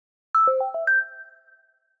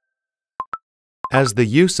As the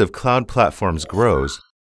use of cloud platforms grows,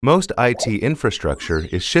 most IT infrastructure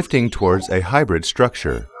is shifting towards a hybrid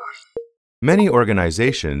structure. Many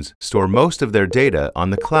organizations store most of their data on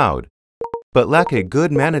the cloud, but lack a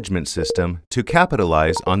good management system to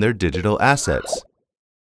capitalize on their digital assets.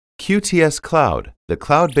 QuTScloud, the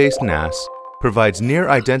cloud-based NAS, provides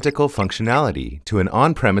near-identical functionality to an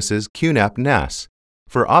on-premises QNAP NAS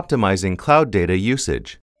for optimizing cloud data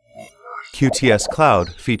usage.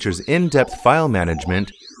 QuTScloud features in-depth file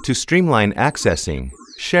management to streamline accessing,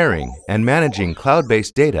 sharing, and managing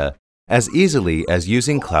cloud-based data as easily as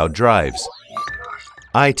using cloud drives.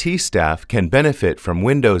 IT staff can benefit from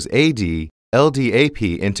Windows AD,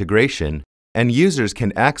 LDAP integration, and users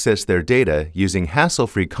can access their data using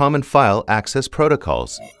hassle-free common file access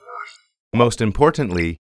protocols. Most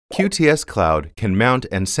importantly, QuTScloud can mount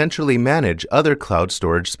and centrally manage other cloud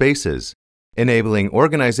storage spaces, enabling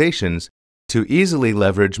organizations to easily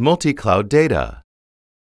leverage multi-cloud data.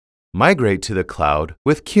 Migrate to the cloud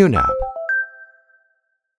with QNAP.